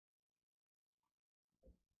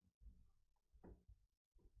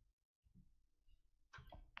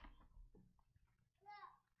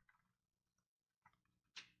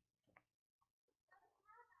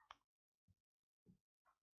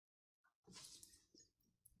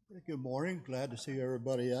Good morning. Glad to see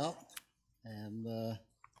everybody out. And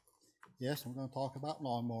yes, I'm going to talk about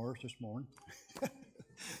lawnmowers this morning.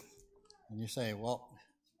 And you say, well,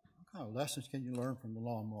 what kind of lessons can you learn from the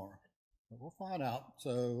lawnmower? But we'll find out.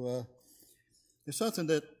 So it's something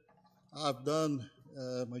that I've done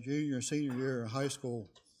my junior and senior year in high school.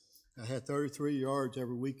 I had 33 yards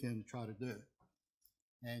every weekend to try to do.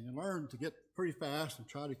 And you learn to get pretty fast and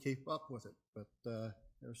try to keep up with it. But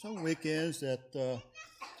there are some weekends that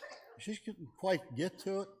you just couldn't quite get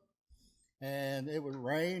to it, and it would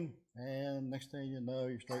rain, and next thing you know,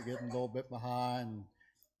 you start getting a little bit behind,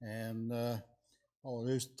 and all of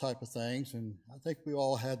those type of things. And I think we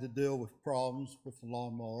all had to deal with problems with the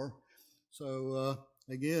lawnmower. So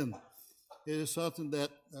again, it is something that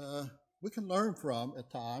we can learn from at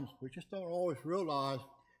times. We just don't always realize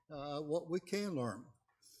what we can learn.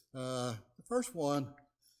 The first one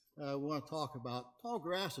we want to talk about, tall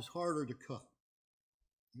grass is harder to cut.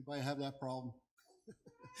 Anybody have that problem?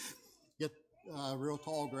 Get real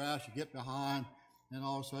tall grass, you get behind, and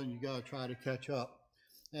all of a sudden you got to try to catch up.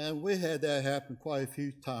 And we had that happen quite a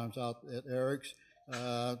few times out at Eric's,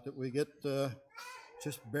 that we get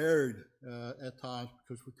just buried at times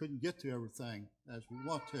because we couldn't get to everything as we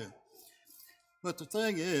want to. But the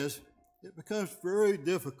thing is, it becomes very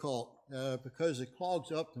difficult because it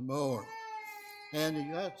clogs up the mower. And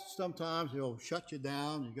you got, sometimes it'll shut you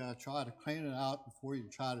down. You got to try to clean it out before you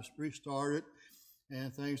try to restart it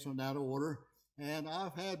and things on that order. And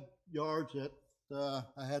I've had yards that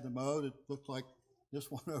I had to mow that looked like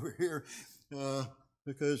this one over here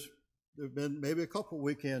because there have been maybe a couple of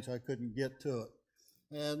weekends I couldn't get to it.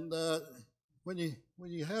 And when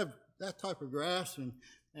you have that type of grass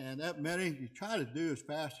and that many, you try to do as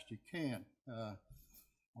fast as you can.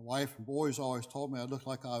 My wife and boys always told me I looked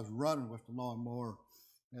like I was running with the lawnmower,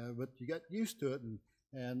 but you got used to it,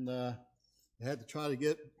 and you had to try to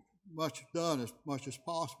get much done as much as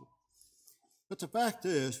possible. But the fact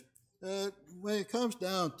is, when it comes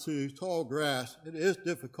down to tall grass, it is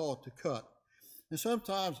difficult to cut. And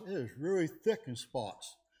sometimes it is really thick in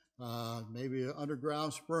spots, maybe an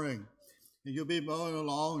underground spring. And you'll be mowing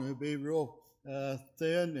along, and it'll be real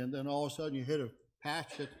thin, and then all of a sudden you hit a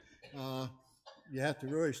patch that you have to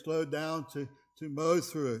really slow down to mow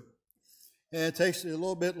through it. And it takes a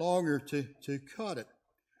little bit longer to cut it.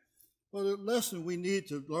 Well, the lesson we need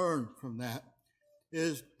to learn from that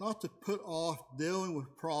is not to put off dealing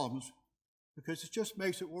with problems because it just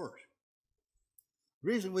makes it worse.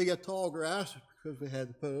 The reason we get tall grass is because we had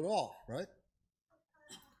to put it off, right?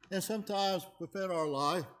 And sometimes within our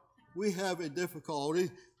life, we have a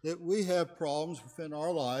difficulty that we have problems within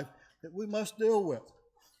our life that we must deal with.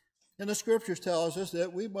 And the scriptures tells us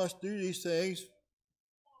that we must do these things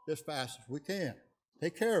as fast as we can.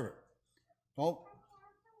 Take care of it. Don't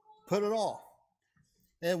put it off.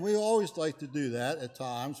 And we always like to do that at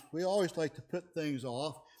times. We always like to put things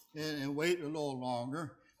off and wait a little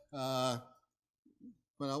longer.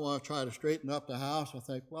 When I want to try to straighten up the house, I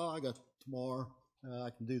think, well, I got tomorrow, I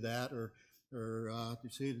can do that. Or you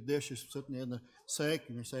see the dishes sitting in the sink,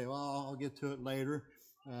 and you say, well, I'll get to it later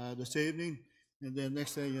this evening. And then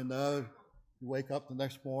next thing you know, you wake up the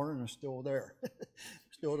next morning and it's still there.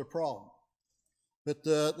 Still the problem. But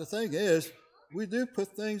the thing is, we do put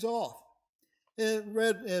things off. It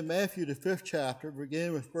read in Matthew, the 5th chapter,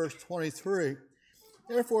 beginning with verse 23,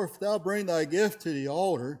 "Therefore, if thou bring thy gift to the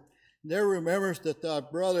altar, and there rememberest that thy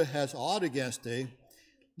brother has aught against thee,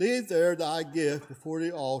 leave there thy gift before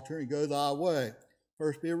the altar and go thy way.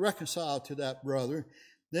 First be reconciled to that brother,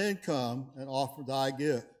 then come and offer thy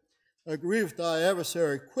gift. Agree with thy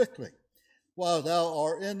adversary quickly, while thou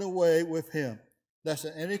art in the way with him, lest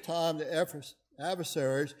at any time the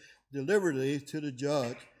adversaries deliver thee to the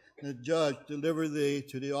judge, and the judge deliver thee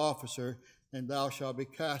to the officer, and thou shalt be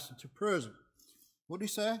cast into prison." What did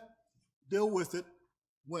he say? Deal with it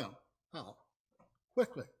when? How?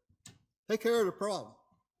 Quickly. Take care of the problem.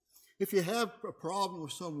 If you have a problem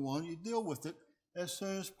with someone, you deal with it as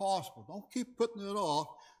soon as possible. Don't keep putting it off,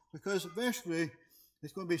 because eventually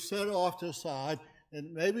it's going to be set off to the side,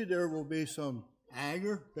 and maybe there will be some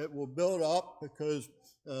anger that will build up because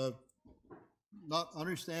not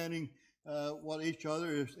understanding what each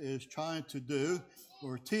other is trying to do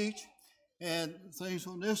or teach, and things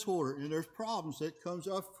on this order. And there's problems that comes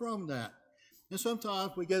up from that. And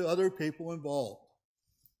sometimes we get other people involved.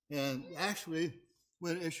 And actually,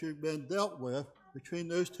 when it should have been dealt with between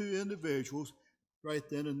those two individuals right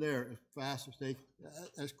then and there, as fast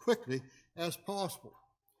as quickly as possible.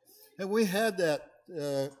 And we had that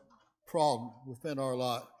problem within our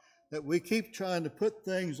life, that we keep trying to put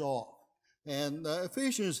things off. And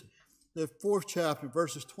Ephesians, the 4th chapter,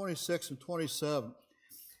 verses 26 and 27,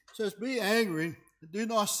 It says, be angry and do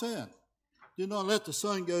not sin. Do not let the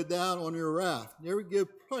sun go down on your wrath. Never give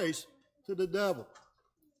place to the devil.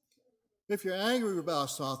 If you're angry about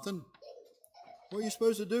something, what are you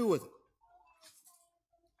supposed to do with it?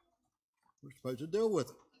 We're supposed to deal with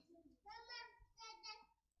it.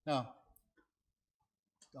 Now,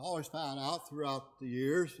 I always found out throughout the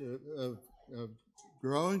years of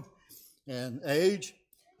growing and age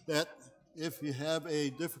that if you have a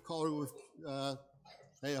difficulty with,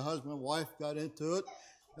 say, a husband and wife got into it,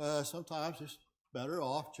 sometimes it's better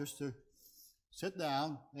off just to sit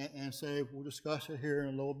down and say, we'll discuss it here in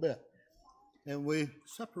a little bit. And we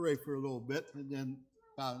separate for a little bit, and then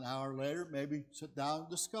about an hour later, maybe sit down and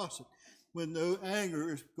discuss it when no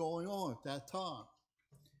anger is going on at that time.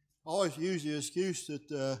 I always use the excuse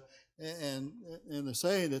that, and the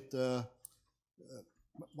saying that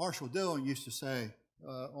Marshall Dillon used to say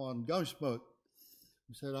on Gunsmoke.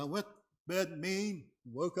 He said, I went to bed mean,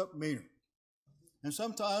 woke up meaner. And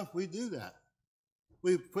sometimes we do that.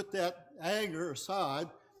 We put that anger aside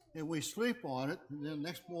and we sleep on it, and then the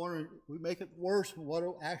next morning we make it worse than what it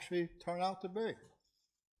will actually turn out to be.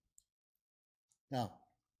 Now,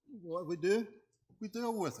 what we do, we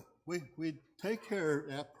deal with it. We take care of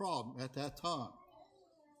that problem at that time.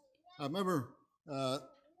 I remember,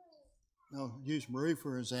 I'll use Marie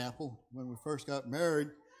for example. When we first got married,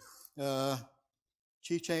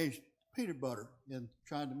 she changed peanut butter in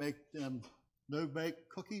trying to make them no-bake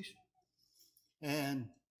cookies. And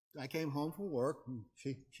I came home from work, and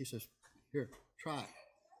she says, here, try it.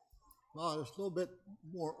 Well, it's a little bit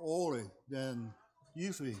more oily than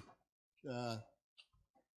usually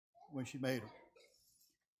when she made them.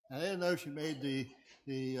 I didn't know she made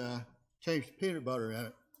the changed peanut butter in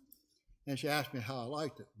it. And she asked me how I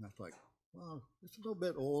liked it. And I was like, well, it's a little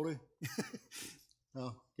bit oily.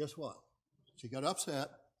 Well, guess what? She got upset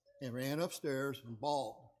and ran upstairs and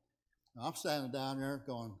bawled. Now, I'm standing down there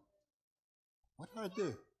going, what did I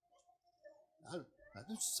do? I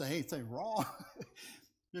didn't say anything wrong.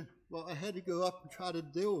 Well, I had to go up and try to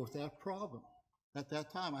deal with that problem at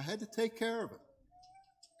that time. I had to take care of it.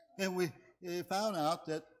 And we found out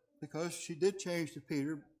that because she did change the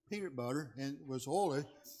peanut butter and it was oily,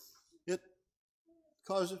 it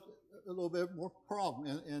caused a little bit more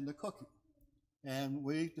problem in the cooking. And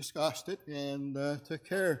we discussed it and took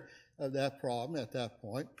care of that problem at that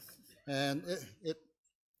point. And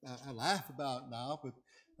I laugh about it now, but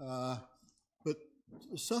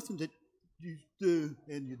it's something that you do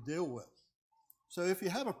and you deal with. So if you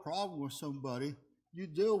have a problem with somebody, you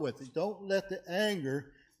deal with it. Don't let the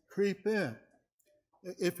anger creep in.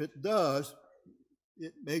 If it does,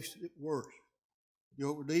 it makes it worse. It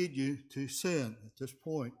will lead you to sin at this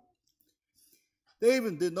point.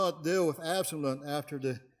 David did not deal with Absalom after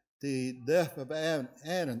the death of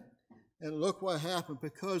Amnon. And look what happened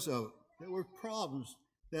because of it. There were problems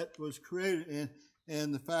that was created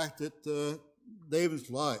in the fact that David's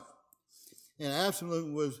life. And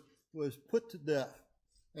Absalom was put to death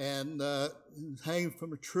and hanged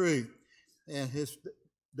from a tree. And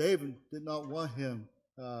David did not want him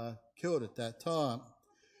killed at that time.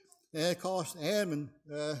 And it cost Amnon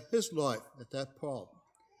his life at that problem.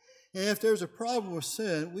 And if there's a problem with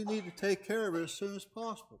sin, we need to take care of it as soon as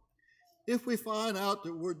possible. If we find out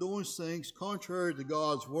that we're doing things contrary to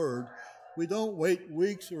God's word, we don't wait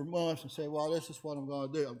weeks or months and say, well, this is what I'm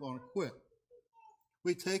going to do. I'm going to quit.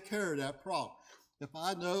 We take care of that problem. If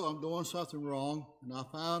I know I'm doing something wrong and I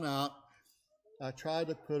found out, I try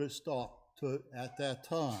to put a stop to it at that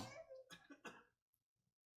time.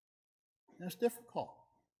 And it's difficult.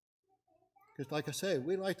 Because like I say,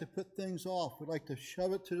 we like to put things off. We like to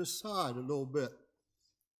shove it to the side a little bit.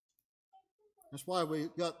 That's why we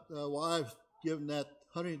got wives given that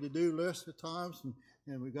honey to-do list at times,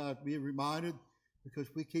 and we got to be reminded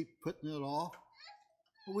because we keep putting it off.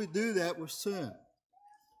 But we do that with sin.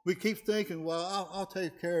 We keep thinking, well, I'll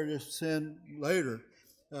take care of this sin later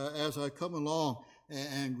as I come along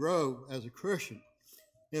and grow as a Christian.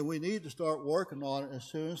 And we need to start working on it as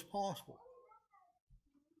soon as possible.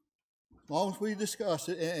 As long as we discuss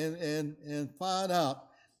it and find out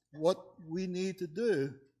what we need to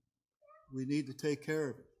do, we need to take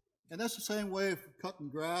care of it. And that's the same way of cutting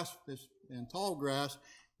grass and tall grass.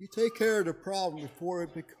 You take care of the problem before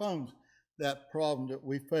it becomes that problem that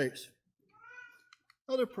we face.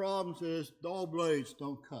 Other problems is dull blades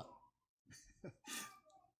don't cut.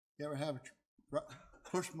 You ever have a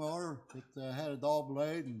push mower that had a dull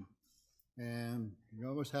blade and you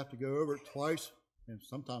almost have to go over it twice and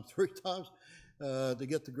sometimes 3 times to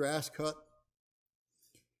get the grass cut?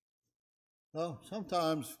 Well,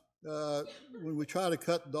 sometimes when we try to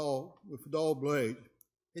cut with a dull blade,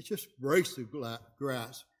 it just breaks the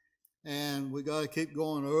grass and we got to keep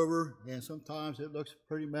going over, and sometimes it looks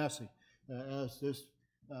pretty messy, as this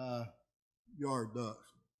yard does,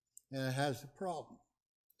 and it has a problem,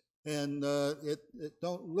 and it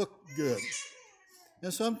don't look good.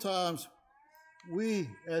 And sometimes we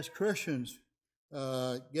as Christians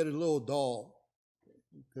get a little dull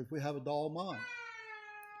because we have a dull mind.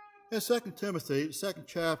 In 2 Timothy, 2nd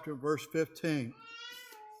chapter, verse 15,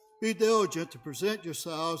 be diligent to present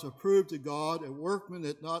yourselves approved to God, a workman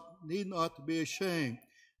that need not to be ashamed,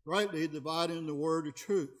 rightly dividing the word of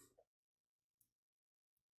truth.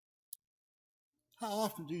 How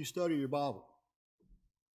often do you study your Bible?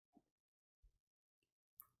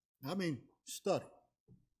 I mean, study.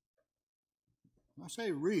 When I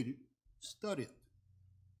say read it, study it.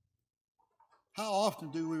 How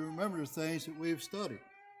often do we remember the things that we've studied?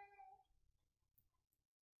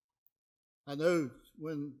 I know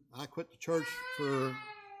when I quit the church for,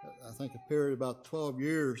 I think, a period of about 12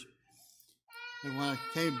 years, and when I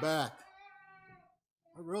came back,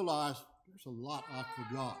 I realized there's a lot I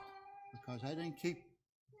forgot because I didn't keep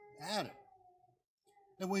at it.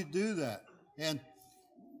 And we do that. And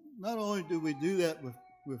not only do we do that with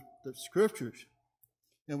the scriptures,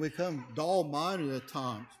 and we become dull-minded at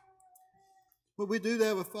times, but we do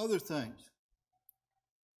that with other things.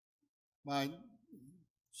 My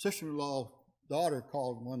sister-in-law daughter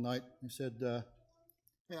called one night and said,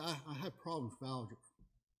 hey, I have problems with algebra.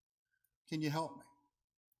 Can you help me?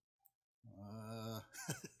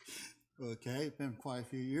 Okay, it's been quite a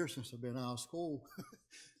few years since I've been out of school.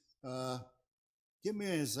 Give me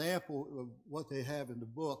an example of what they have in the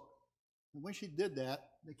book. And when she did that,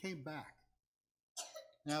 they came back.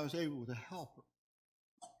 And I was able to help her.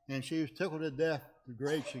 And she was tickled to death the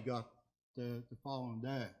grade she got the following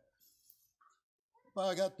day. But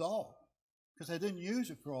I got dull because I didn't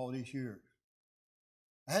use it for all these years.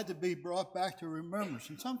 I had to be brought back to remembrance.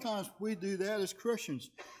 And sometimes we do that as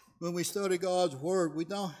Christians. When we study God's Word, we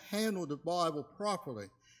don't handle the Bible properly.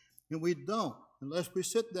 And we don't unless we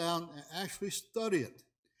sit down and actually study it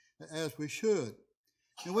as we should.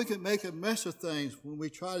 And we can make a mess of things when we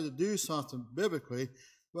try to do something biblically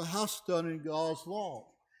without studying God's law,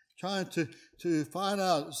 trying to find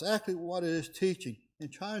out exactly what it is teaching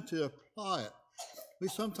and trying to apply it. We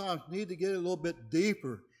sometimes need to get a little bit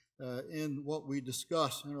deeper in what we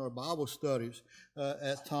discuss in our Bible studies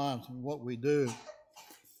at times and what we do.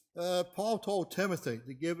 Paul told Timothy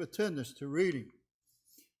to give attendance to reading.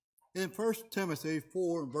 In 1 Timothy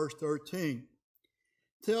 4 and verse 13,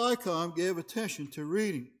 till I come, give attention to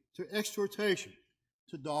reading, to exhortation,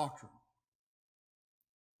 to doctrine.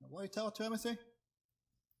 Now, what do you tell Timothy?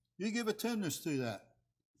 You give attendance to that.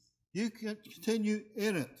 You can continue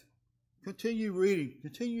in it. Continue reading.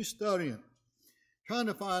 Continue studying. Trying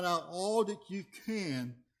to find out all that you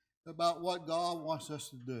can about what God wants us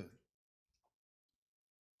to do.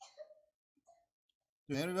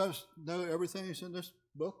 Do any of us know everything that's in this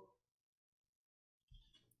book?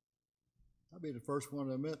 I'll be the first one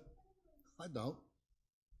to admit I don't.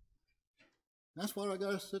 That's why I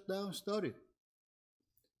got to sit down and study.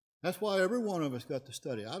 That's why every one of us got to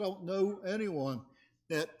study. I don't know anyone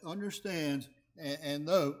that understands and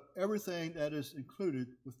know everything that is included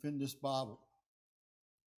within this Bible.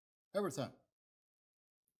 Everything.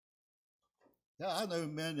 Yeah, I know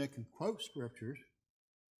men that can quote scriptures.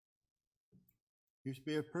 Used to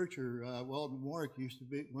be a preacher, Weldon Warwick used to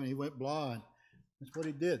be, when he went blind. That's what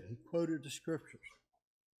he did. He quoted the scriptures.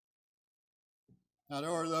 Now,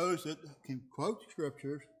 there are those that can quote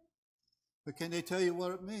scriptures, but can they tell you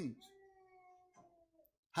what it means?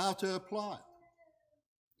 How to apply it?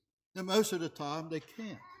 And most of the time, they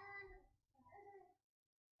can't.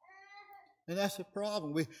 And that's the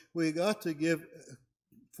problem. We got to give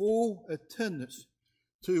full attendance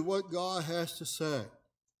to what God has to say.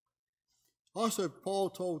 Also, Paul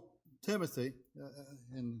told Timothy,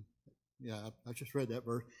 I just read that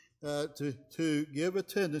verse, to give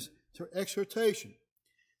attendance to exhortation.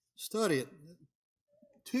 Study it.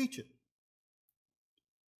 Teach it.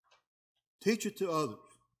 Teach it to others.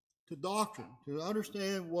 To doctrine. To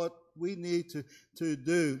understand what we need to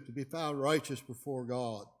do to be found righteous before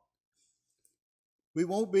God. We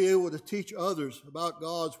won't be able to teach others about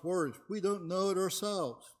God's Word if we don't know it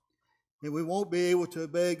ourselves. And we won't be able to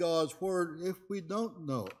obey God's Word if we don't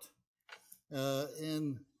know it.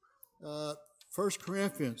 In 1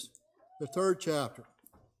 Corinthians, the 3rd chapter,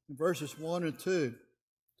 in verses 1 and 2,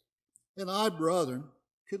 and I, brethren,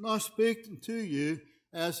 could not speak to you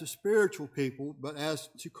as to spiritual people, but as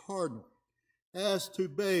to carnal, as to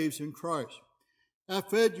babes in Christ. I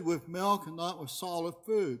fed you with milk and not with solid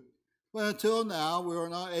food. But until now, we are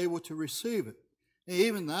not able to receive it. And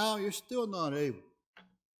even now, you're still not able.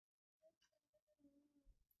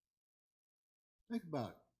 Think about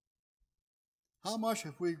it. How much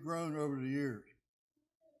have we grown over the years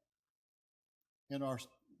in our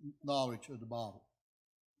knowledge of the Bible?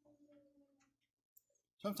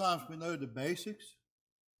 Sometimes we know the basics,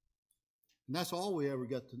 and that's all we ever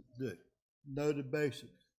got to do, know the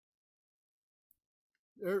basics.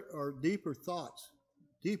 There are deeper thoughts,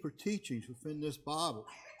 deeper teachings within this Bible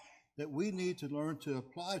that we need to learn to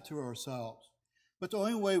apply to ourselves. But the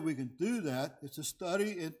only way we can do that is to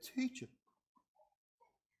study and teach it.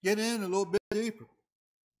 Get in a little bit deeper.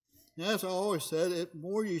 And as I always said, the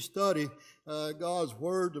more you study God's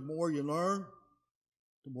Word, the more you learn,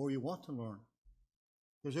 the more you want to learn.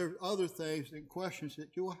 Because there are other things and questions that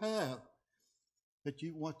you'll have that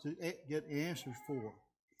you want to get answers for.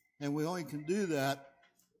 And we only can do that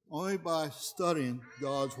only by studying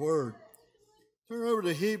God's Word. Turn over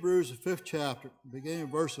to Hebrews, the 5th chapter, beginning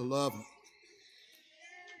in verse 11.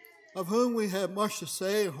 Of whom we have much to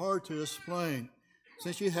say and hard to explain,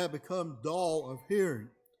 since you have become dull of hearing.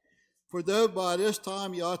 For though by this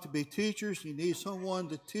time you ought to be teachers, you need someone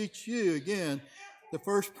to teach you again the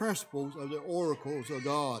first principles of the oracles of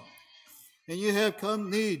God. And you have come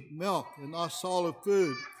need milk and not solid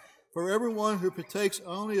food. For everyone who partakes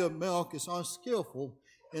only of milk is unskillful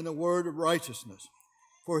in the word of righteousness,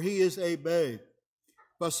 for he is a babe.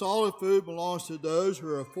 But solid food belongs to those who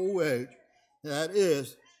are of full age, that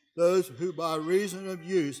is, those who by reason of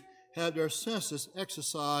use have their senses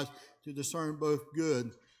exercised to discern both good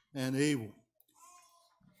and evil.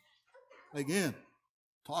 Again,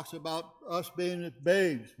 talks about us being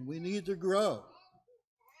babes. We need to grow.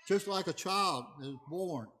 Just like a child is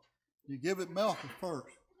born, you give it milk at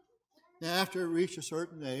first. Now, after it reaches a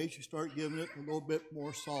certain age, you start giving it a little bit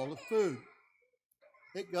more solid food.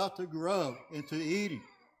 It got to grow into eating.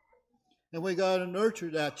 And we got to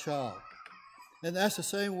nurture that child. And that's the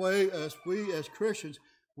same way as we as Christians,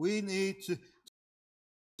 we need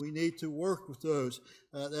to work with those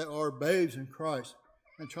that are babes in Christ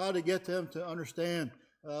and try to get them to understand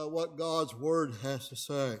what God's Word has to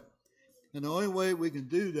say. And the only way we can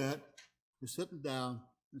do that is sitting down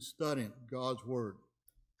and studying God's Word.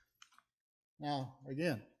 Now,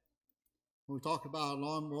 again, when we talk about a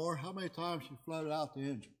lawnmower, how many times you flooded out the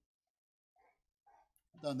engine?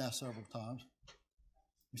 I've done that several times.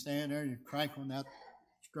 You stand there and you crank on that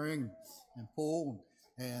string and pull,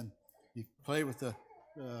 and you play with the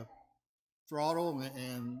throttle,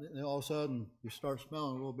 and all of a sudden you start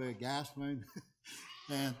smelling a little bit of gasoline,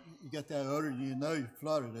 and you get that odor, and you know you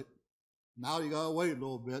flooded it. Now you got to wait a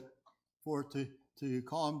little bit for it to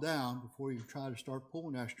calm down before you try to start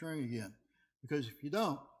pulling that string again. Because if you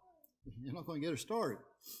don't, you're not going to get it started.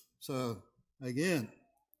 So, again,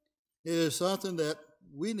 it is something that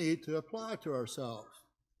we need to apply to ourselves.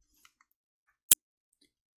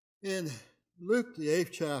 In Luke, the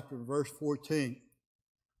 8th chapter, verse 14,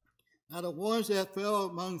 now the ones that fell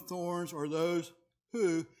among thorns are those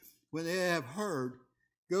who, when they have heard,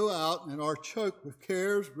 go out and are choked with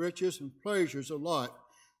cares, riches, and pleasures of life,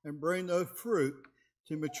 and bring no fruit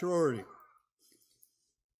to maturity.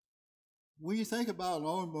 When you think about a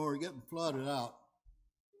lawnmower getting flooded out,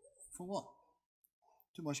 for what?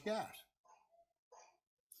 Too much gas.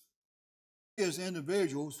 As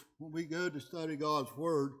individuals, when we go to study God's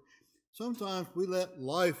Word, sometimes we let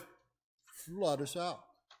life flood us out.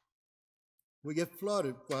 We get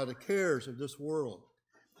flooded by the cares of this world,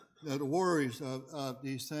 the worries of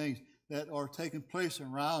these things that are taking place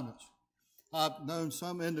around us. I've known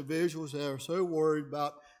some individuals that are so worried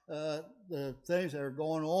about the things that are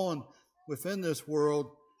going on within this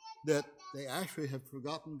world that they actually have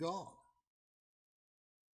forgotten God.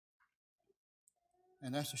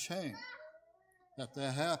 And that's a shame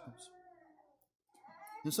that happens.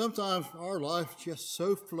 And sometimes our life is just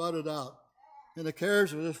so flooded out, and the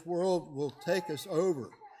cares of this world will take us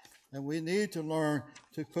over, and we need to learn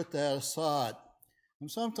to put that aside.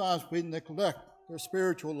 And sometimes we neglect our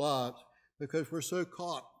spiritual lives because we're so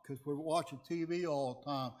caught, because we're watching TV all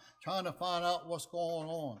the time, trying to find out what's going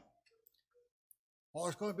on. Or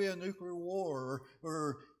it's going to be a nuclear war,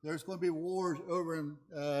 or there's going to be wars over in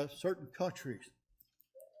certain countries.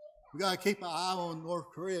 We got to keep an eye on North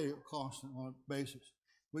Korea constant on a basis.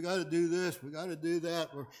 We got to do this, we got to do that,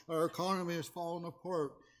 or our economy is falling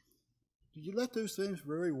apart. Did you let those things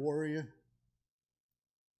really worry you?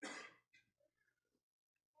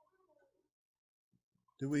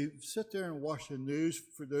 Do we sit there and watch the news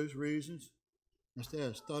for those reasons instead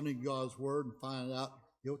of studying God's Word and finding out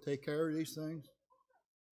He'll take care of these things?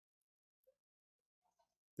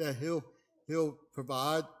 That He'll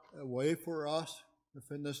provide a way for us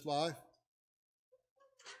within this life?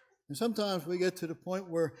 And sometimes we get to the point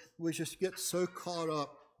where we just get so caught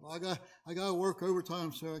up Well, I got to work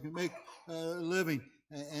overtime so I can make a living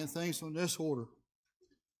and things on this order.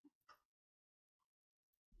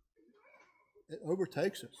 It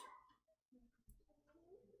overtakes us.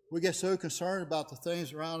 We get so concerned about the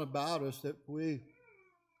things around about us that we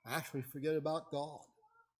actually forget about God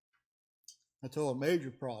until a major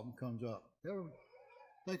problem comes up. You ever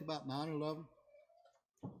think about 9/11?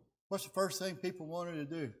 What's the first thing people wanted to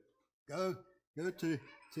do? Go to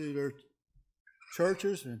their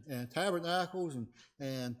churches and tabernacles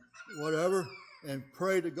and whatever, and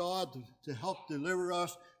pray to God to help deliver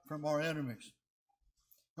us from our enemies.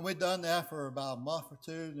 And we'd done that for about a month or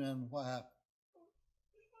two, and then what happened?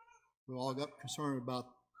 We all got concerned about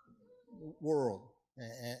the world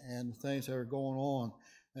and the things that are going on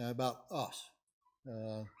about us,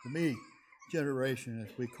 the me generation,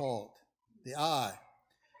 as we call it, the I.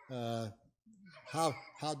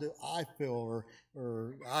 How do I feel,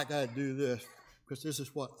 or I got to do this because this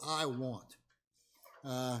is what I want.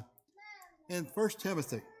 In 1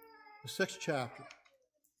 Timothy, the 6th chapter,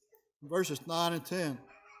 verses 9 and 10.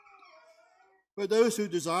 But those who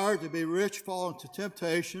desire to be rich fall into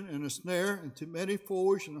temptation and a snare, into many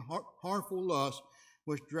foolish and harmful lusts,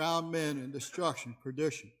 which drown men in destruction,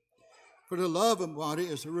 perdition. For the love of money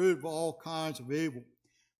is the root of all kinds of evil,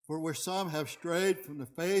 for which some have strayed from the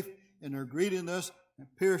faith in their greediness and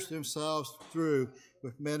pierced themselves through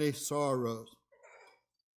with many sorrows.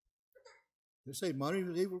 Did it say money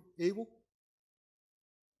was evil?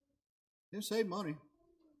 It didn't say money.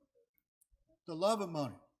 The love of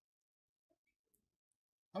money.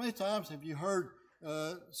 How many times have you heard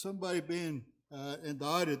somebody being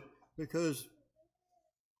indicted because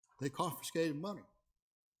they confiscated money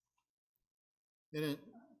in a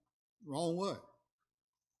wrong way?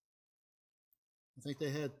 I think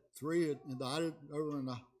they had 3 indicted over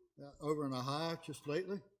in Ohio just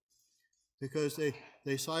lately because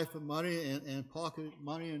they siphoned money and pocketed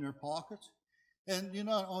money in their pockets. And you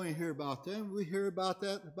not only hear about them, we hear about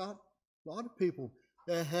that about a lot of people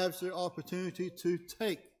that have the opportunity to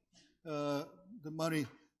take the money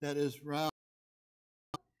that is around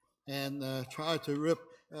and try to rip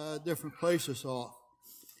different places off.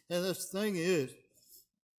 And this thing is,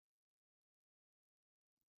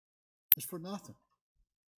 it's for nothing.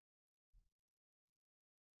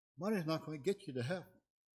 Money is not going to get you to heaven.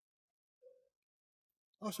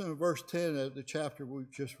 Also in verse 10 of the chapter we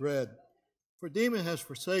just read, for Demas has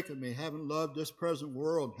forsaken me, having loved this present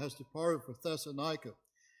world, has departed for Thessalonica,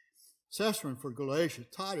 Cesarion for Galatia,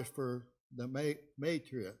 Titus for the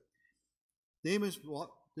Matria. Demas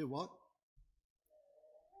did what?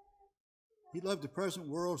 He loved the present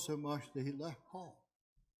world so much that he left Paul.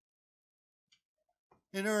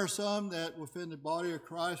 And there are some that within the body of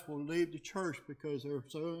Christ will leave the church because they're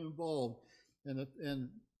so involved in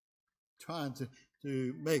trying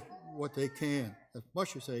to make what they can, as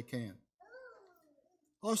much as they can.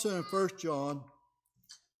 Also in 1 John,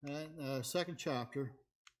 2nd chapter,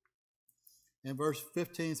 and verse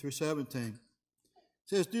 15 through 17, it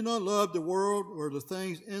says, do not love the world or the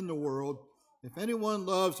things in the world. If anyone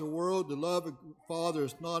loves the world, the love of the Father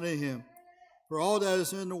is not in him. For all that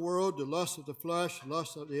is in the world, the lust of the flesh, the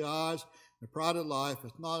lust of the eyes, the pride of life,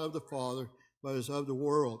 is not of the Father, but is of the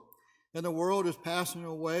world. And the world is passing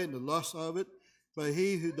away, and the lust of it, but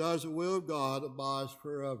he who does the will of God abides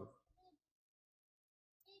forever.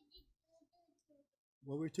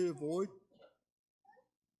 What are we to avoid?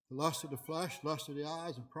 The lust of the flesh, lust of the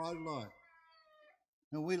eyes, and pride of life.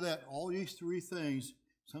 And we let all these 3 things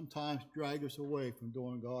sometimes drag us away from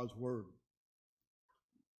doing God's word.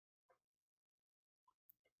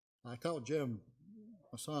 I tell Jim,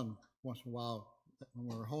 my son, once in a while when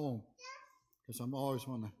we're home, because I'm always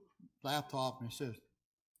on the laptop, and he says,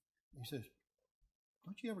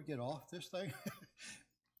 don't you ever get off this thing?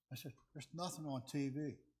 I said, there's nothing on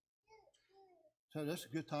TV. So that's a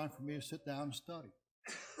good time for me to sit down and study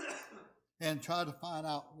and try to find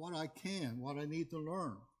out what I can, what I need to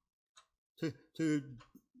learn, to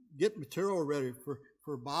get material ready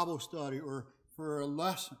for Bible study or for a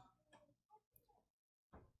lesson.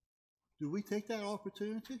 Do we take that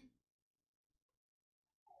opportunity?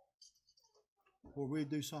 Or we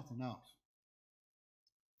do something else?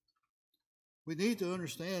 We need to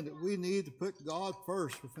understand that we need to put God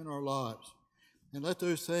first within our lives and let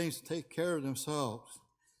those things take care of themselves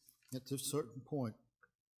at a certain point.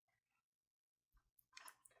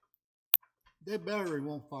 Dead battery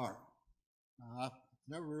won't fire. I've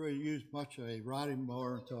never really used much of a riding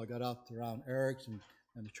mower until I got out around Eric's and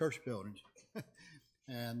the church buildings.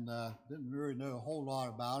 And didn't really know a whole lot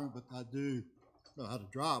about it, but I do know how to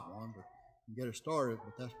drive one and get it started,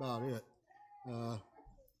 but that's about it.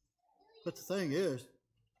 But the thing is,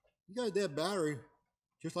 You got a dead battery,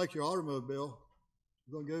 just like your automobile.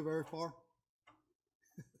 You going to go very far?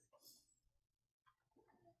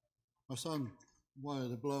 My son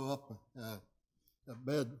wanted to blow up a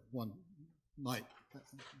bed one night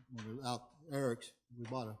when we were out at Eric's. We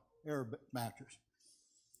bought an air mattress.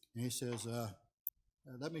 And he says,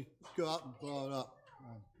 let me go out and blow it up.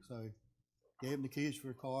 So I gave him the keys for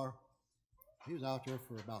the car. He was out there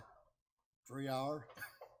for about 3 hours.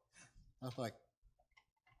 I was like,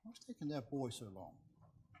 what's taking that boy so long?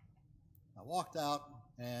 I walked out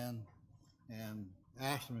and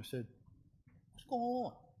asked him, I said, what's going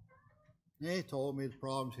on? And he told me the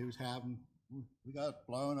problems he was having. We got it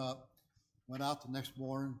blown up. Went out the next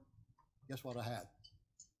morning. Guess what I had?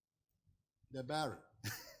 That battery.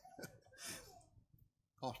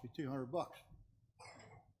 Cost me $200.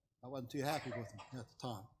 I wasn't too happy with him at the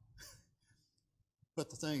time. But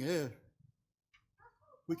the thing is,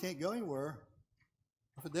 we can't go anywhere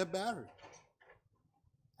with a dead battery.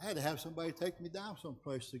 I had to have somebody take me down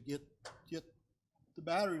someplace to get the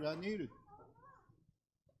battery that I needed.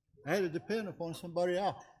 I had to depend upon somebody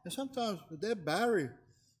else. And sometimes the dead battery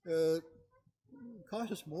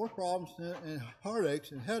causes more problems and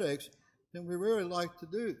heartaches and headaches than we really like to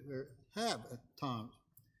do or have at times.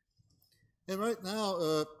 And right now,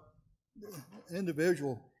 an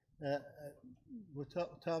individual would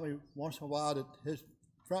tell me once in a while that his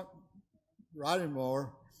front riding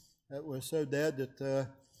mower was so dead that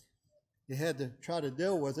he had to try to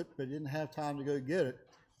deal with it, but he didn't have time to go get it.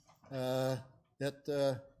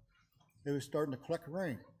 It was starting to collect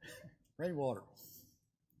rainwater,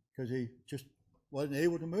 because he just wasn't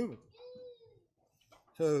able to move it.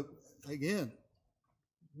 So again,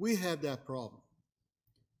 we have that problem.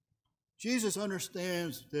 Jesus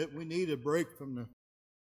understands that we need a break from the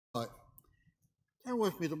life. Turn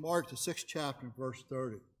with me to Mark, the 6th chapter, verse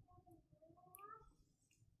 30.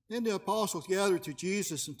 Then the apostles gathered to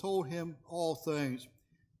Jesus and told him all things,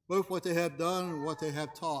 both what they had done and what they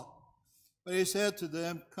had taught. But he said to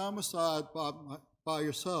them, come aside by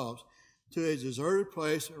yourselves to a deserted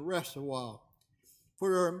place and rest a while. For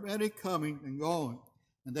there are many coming and going,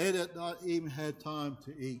 and they that not even had time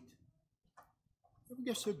to eat. You ever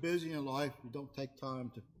get so busy in life you don't take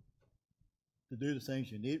time to do the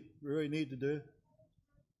things you really need to do?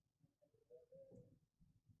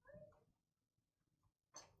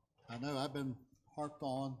 I know I've been harped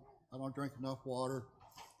on. I don't drink enough water.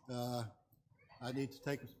 I need to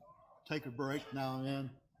take a break now and then.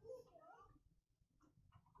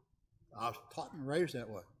 I was taught and raised that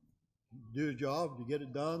way. You do a job, you get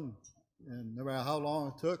it done, and no matter how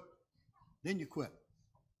long it took, then you quit.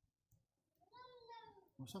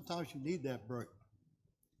 Well, sometimes you need that break.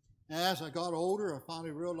 And as I got older, I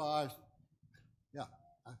finally realized, yeah,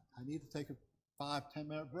 I need to take a 5-10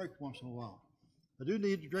 minute break once in a while. I do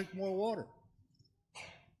need to drink more water.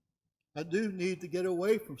 I do need to get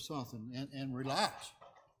away from something and relax.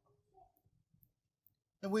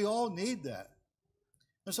 And we all need that.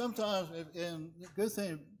 And sometimes, and the good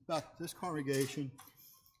thing about this congregation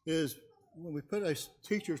is when we put a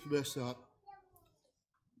teacher's list up,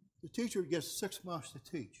 the teacher gets 6 months to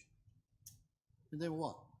teach. And then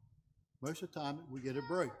what? Most of the time, we get a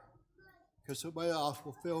break, because somebody else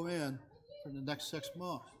will fill in for the next 6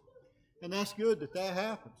 months. And that's good that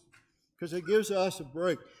happens, because it gives us a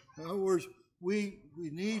break. In other words, we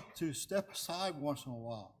need to step aside once in a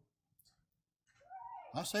while.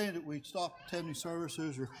 I'm not saying that we stop attending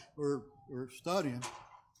services or studying,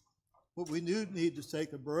 but we do need to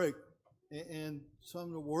take a break in some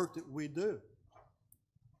of the work that we do.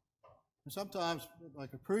 And sometimes,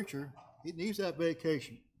 like a preacher, he needs that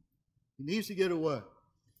vacation. He needs to get away,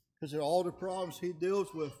 because of all the problems he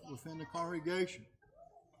deals with within the congregation.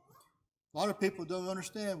 A lot of people don't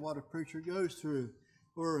understand what a preacher goes through,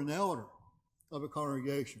 or an elder of a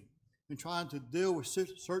congregation, and trying to deal with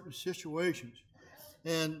certain situations.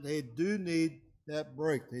 And they do need that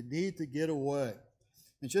break. They need to get away.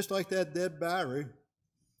 And just like that dead battery,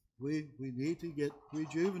 we need to get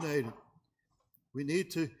rejuvenated. We need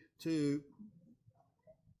to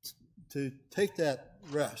take that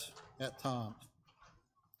rest at times.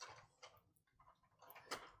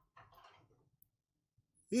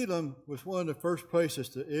 Elim was one of the first places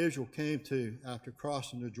that Israel came to after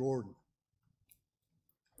crossing the Jordan.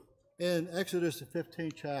 In Exodus, the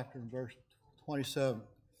 15th chapter, in verse 27,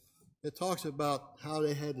 it talks about how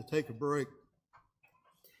they had to take a break.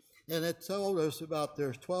 And it told us about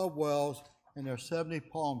there's 12 wells and there's 70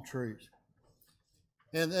 palm trees.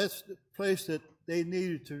 And that's the place that they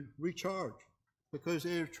needed to recharge, because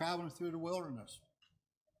they were traveling through the wilderness.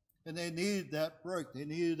 And they needed that break. They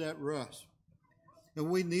needed that rest. And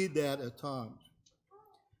we need that at times.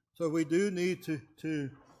 So we do need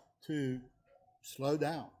to slow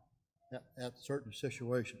down at certain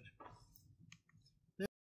situations.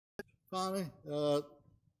 Finally,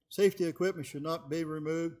 safety equipment should not be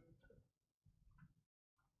removed.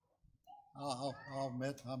 I'll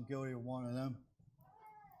admit I'm guilty of one of them.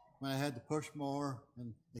 When I had the push mower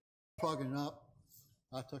and plugging up,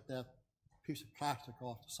 I took that piece of plastic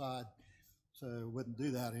off the side so it wouldn't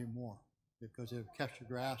do that anymore because it would catch the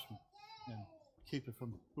grass and keep it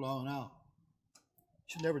from blowing out. You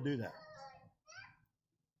should never do that.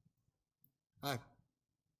 I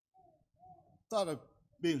thought of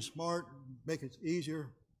being smart, make it easier.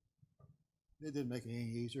 It didn't make it any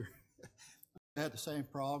easier. I had the same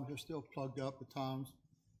problem. They're still plugged up at times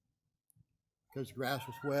because the grass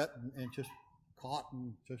was wet and just caught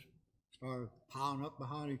and just started piling up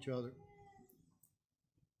behind each other.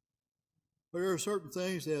 But there are certain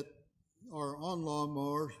things that are on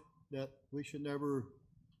lawnmowers that we should never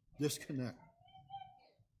disconnect.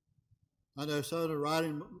 I know some of the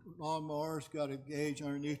riding lawnmowers got a gauge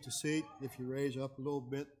underneath the seat. If you raise up a little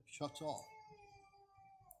bit, it shuts off.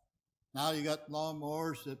 Now you got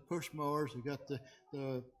lawnmowers, that push mowers, you got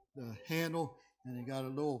the handle, and you got a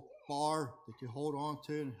little bar that you hold on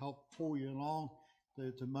to and help pull you along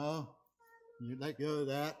to mow. And you let go of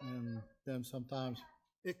that, and then sometimes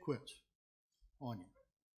it quits on you.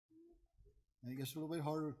 And it gets a little bit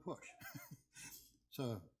harder to push.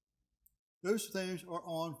 So those things are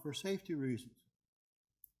on for safety reasons,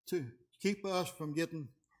 to keep us from getting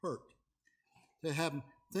hurt, to have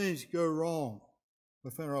things go wrong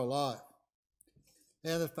within our life.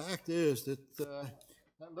 And the fact is that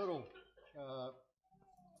that little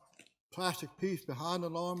plastic piece behind the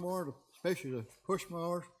lawnmower, especially the push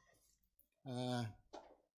mowers, I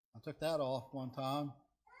took that off one time,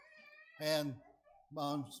 and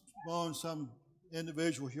on mowing some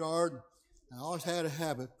individual's yard, I always had a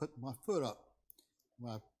habit of putting my foot up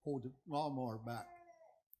when I pulled the lawnmower back.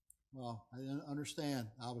 Well, I didn't understand.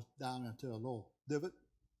 I was down into a little divot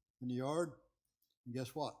in the yard, and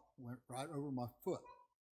guess what? It went right over my foot.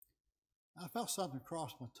 I felt something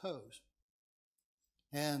cross my toes,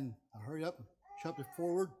 and I hurried up and shoved it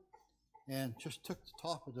forward and just took the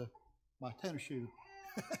top of my tennis shoe.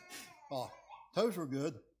 Well, toes were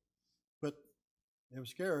good, but it was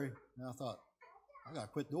scary, and I thought, I got to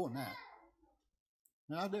quit doing that.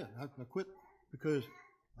 And I did. I quit because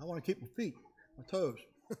I want to keep my feet, my toes.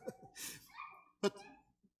 But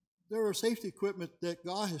there are safety equipment that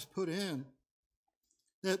God has put in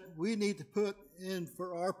that we need to put in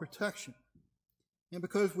for our protection, and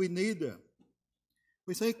because we need them.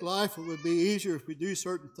 We think life would be easier if we do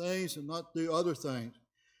certain things and not do other things.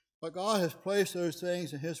 But God has placed those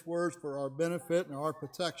things in His words for our benefit and our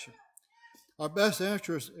protection, our best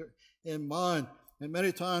interest in mind, and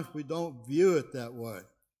many times we don't view it that way.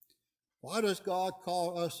 Why does God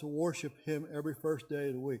call us to worship Him every first day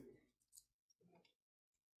of the week?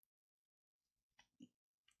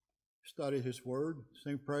 Study His Word,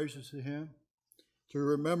 sing praises to Him, to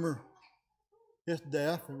remember His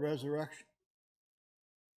death and resurrection.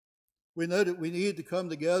 We know that we need to come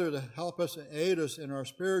together to help us and aid us in our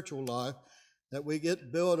spiritual life, that we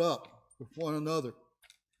get built up with one another.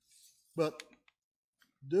 But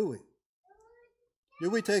do we? Do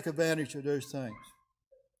we take advantage of those things?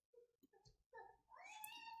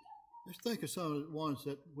 Let's think of some of the ones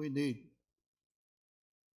that we need.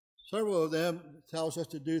 Several of them tells us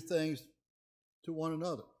to do things to one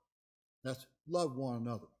another. That's love one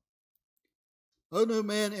another. Owe no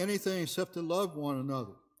man anything except to love one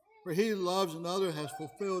another. For he who loves another has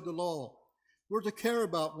fulfilled the law. We're to care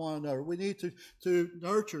about one another. We need to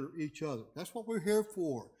nurture each other. That's what we're here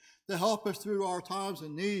for, to help us through our times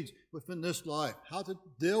and needs within this life, how to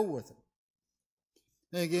deal with it.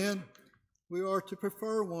 And again, we are to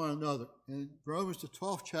prefer one another. In Romans the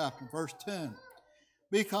 12th chapter, verse 10,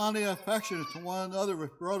 be kindly affectionate to one another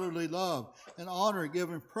with brotherly love and honor,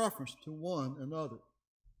 giving preference to one another.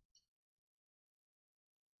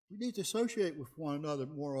 We need to associate with one another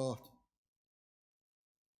more often.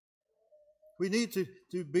 We need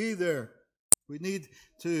to be there. We need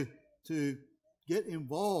to get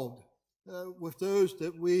involved with those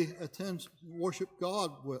that we attend to worship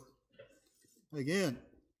God with. Again,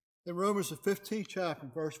 in Romans the 15th chapter,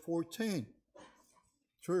 verse 14,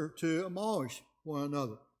 to admonish one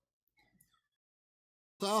another.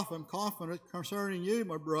 Myself, I'm confident concerning you,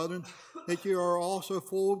 my brethren, that you are also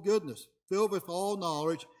full of goodness, filled with all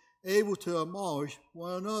knowledge, able to admonish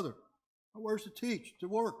one another. Where's to teach, to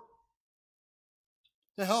work,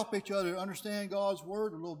 to help each other understand God's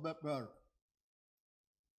word a little bit better.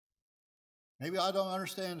 Maybe I don't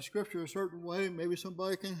understand the scripture a certain way. Maybe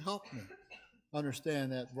somebody can help me.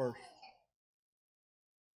 understand that verse?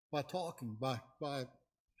 By talking, by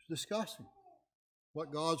discussing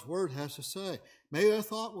what God's Word has to say. Maybe a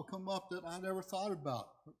thought will come up that I never thought about,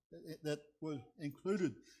 that was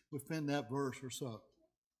included within that verse or so.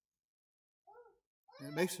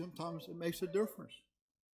 And sometimes it makes a difference.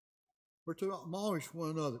 We're to admonish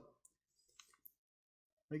one another.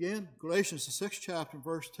 Again, Galatians, the 6th chapter,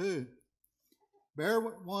 verse 2. Bear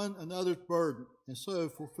one another's burden, and so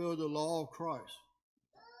fulfill the law of Christ.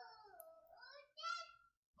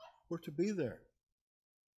 We're to be there.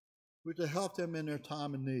 We're to help them in their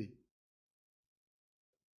time of need.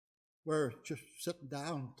 We're just sitting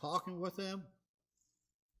down and talking with them,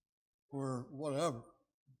 or whatever.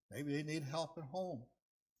 Maybe they need help at home.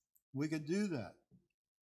 We can do that.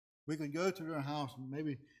 We can go to their house and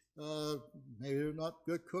maybe they're not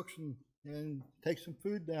good cooks and take some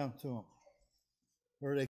food down to them,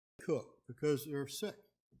 or they cook because they're sick.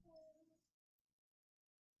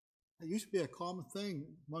 It used to be a common thing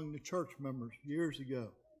among the church members years ago,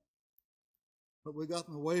 but we've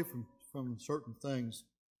gotten away from certain things.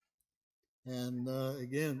 And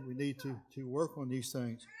again, we need to work on these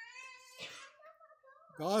things.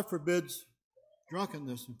 God forbids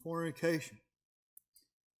drunkenness and fornication.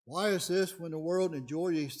 Why is this when the world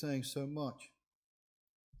enjoys these things so much?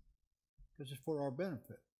 Because it's for our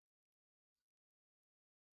benefit.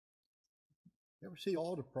 You ever see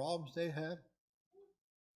all the problems they have?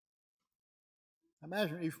 I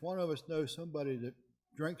imagine each one of us knows somebody that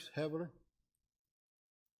drinks heavily.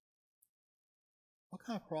 What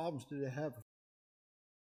kind of problems do they have?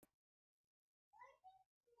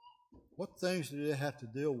 What things do they have to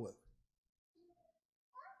deal with?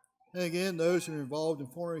 And again, those who are involved in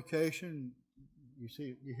fornication,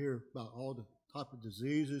 you hear about all the type of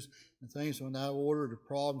diseases and things on that order, the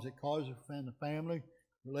problems it causes within the family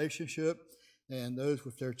relationship, and those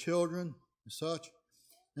with their children and such.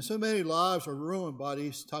 And so many lives are ruined by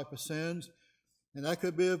these type of sins, and that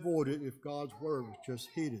could be avoided if God's word was just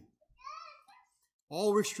heeded.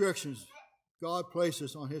 All restrictions God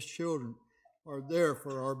places on His children are there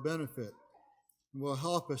for our benefit and will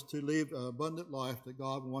help us to live an abundant life that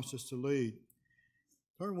God wants us to lead.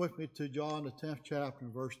 Turn with me to John, the 10th chapter,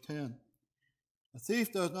 verse 10. A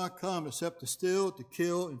thief does not come except to steal, to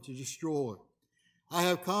kill, and to destroy. I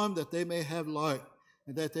have come that they may have life,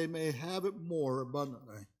 and that they may have it more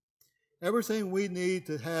abundantly. Everything we need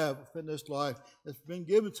to have in this life has been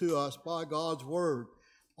given to us by God's Word.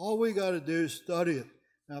 All we got to do is study it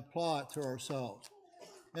and apply it to ourselves.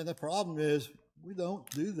 And the problem is, we don't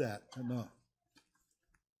do that enough.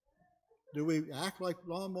 Do we act like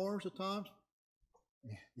lawnmowers at times?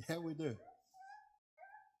 Yeah, we do.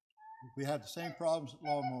 We have the same problems that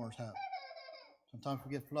lawnmowers have. Sometimes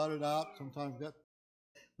we get flooded out. Sometimes we get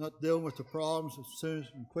not dealing with the problems as soon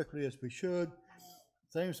and quickly as we should.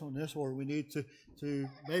 Things on this order, we need to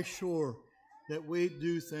make sure that we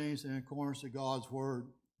do things in accordance to God's Word.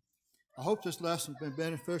 I hope this lesson has been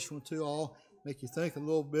beneficial to all, make you think a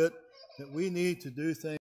little bit that we need to do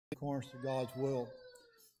things in accordance to God's will.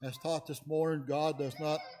 As taught this morning, God does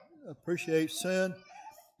not appreciate sin,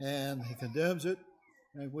 and He condemns it,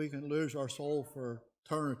 and we can lose our soul for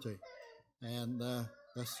eternity. And that's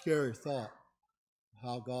a scary thought,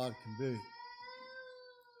 how God can be.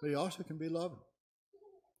 But He also can be loving.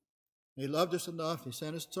 He loved us enough, He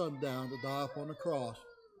sent His Son down to die upon the cross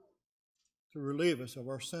to relieve us of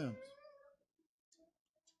our sins.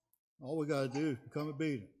 All we got to do is become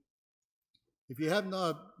obedient. If you have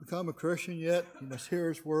not become a Christian yet, you must hear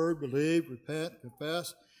His word, believe, repent,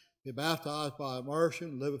 confess, be baptized by immersion,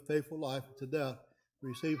 and live a faithful life to death,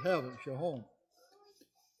 receive heaven as your home.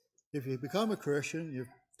 If you become a Christian, you've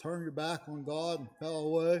turned your back on God and fell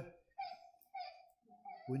away,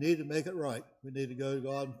 we need to make it right. We need to go to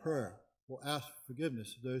God in prayer. We'll ask for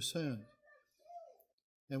forgiveness of those sins.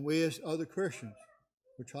 And we as other Christians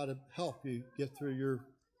will try to help you get through your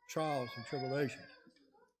trials and tribulations.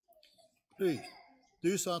 Please,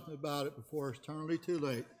 do something about it before it's eternally too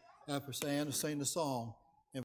late after saying and sing the song,